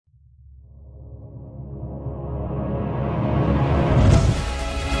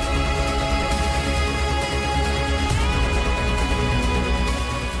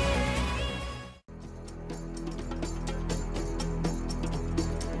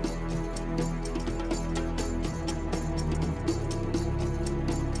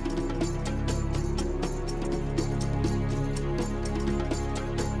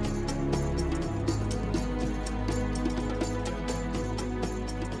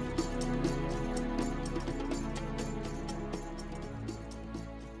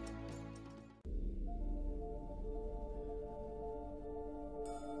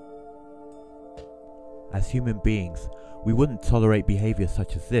As human beings, we wouldn't tolerate behaviour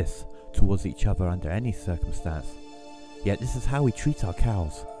such as this towards each other under any circumstance. Yet this is how we treat our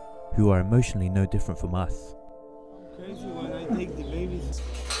cows, who are emotionally no different from us. Crazy when I take the babies.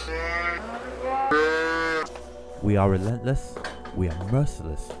 We are relentless, we are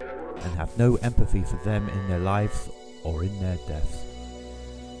merciless, and have no empathy for them in their lives or in their deaths.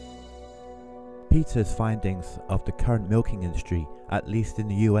 Peter's findings of the current milking industry, at least in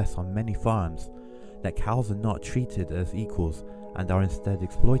the US on many farms, that cows are not treated as equals and are instead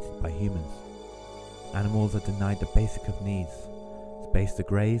exploited by humans. Animals are denied the basic of needs: space to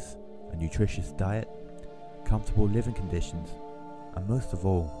graze, a nutritious diet, comfortable living conditions, and most of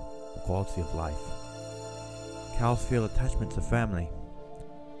all, the quality of life. Cows feel attachment to family.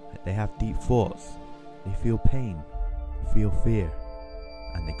 They have deep thoughts. They feel pain, feel fear,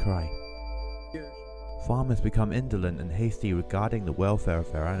 and they cry. Farmers become indolent and hasty regarding the welfare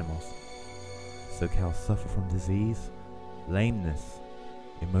of their animals. So cows suffer from disease, lameness,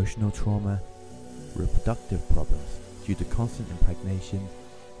 emotional trauma, reproductive problems due to constant impregnation,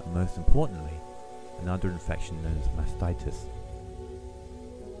 and most importantly, an underinfection known as mastitis.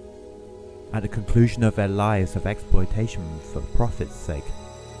 At the conclusion of their lives of exploitation for profit's sake,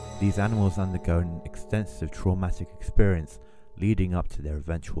 these animals undergo an extensive traumatic experience leading up to their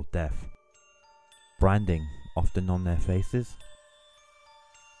eventual death. Branding, often on their faces.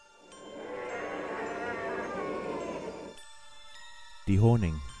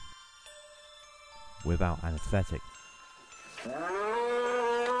 Dehorning, without anesthetic.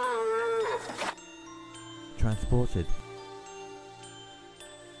 Transported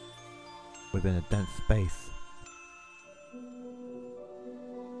within a dense space,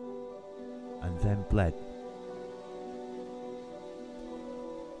 and then bled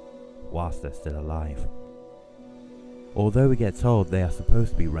whilst they're still alive. Although we get told they are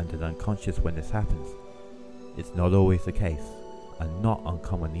supposed to be rendered unconscious when this happens, it's not always the case, and not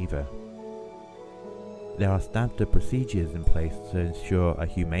uncommon either. There are standard procedures in place to ensure a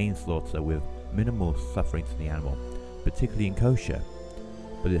humane slaughter with minimal suffering to the animal, particularly in kosher,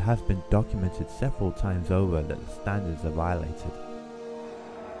 but it has been documented several times over that the standards are violated.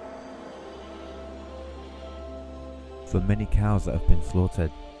 For many cows that have been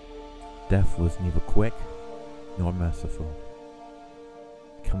slaughtered, death was neither quick nor merciful.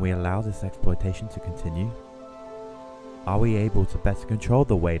 Can we allow this exploitation to continue? Are we able to better control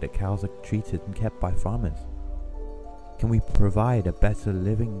the way that cows are treated and kept by farmers? Can we provide a better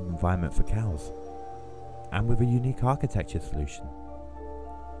living environment for cows, and with a unique architecture solution?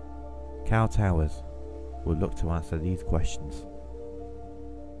 Cow Towers will look to answer these questions.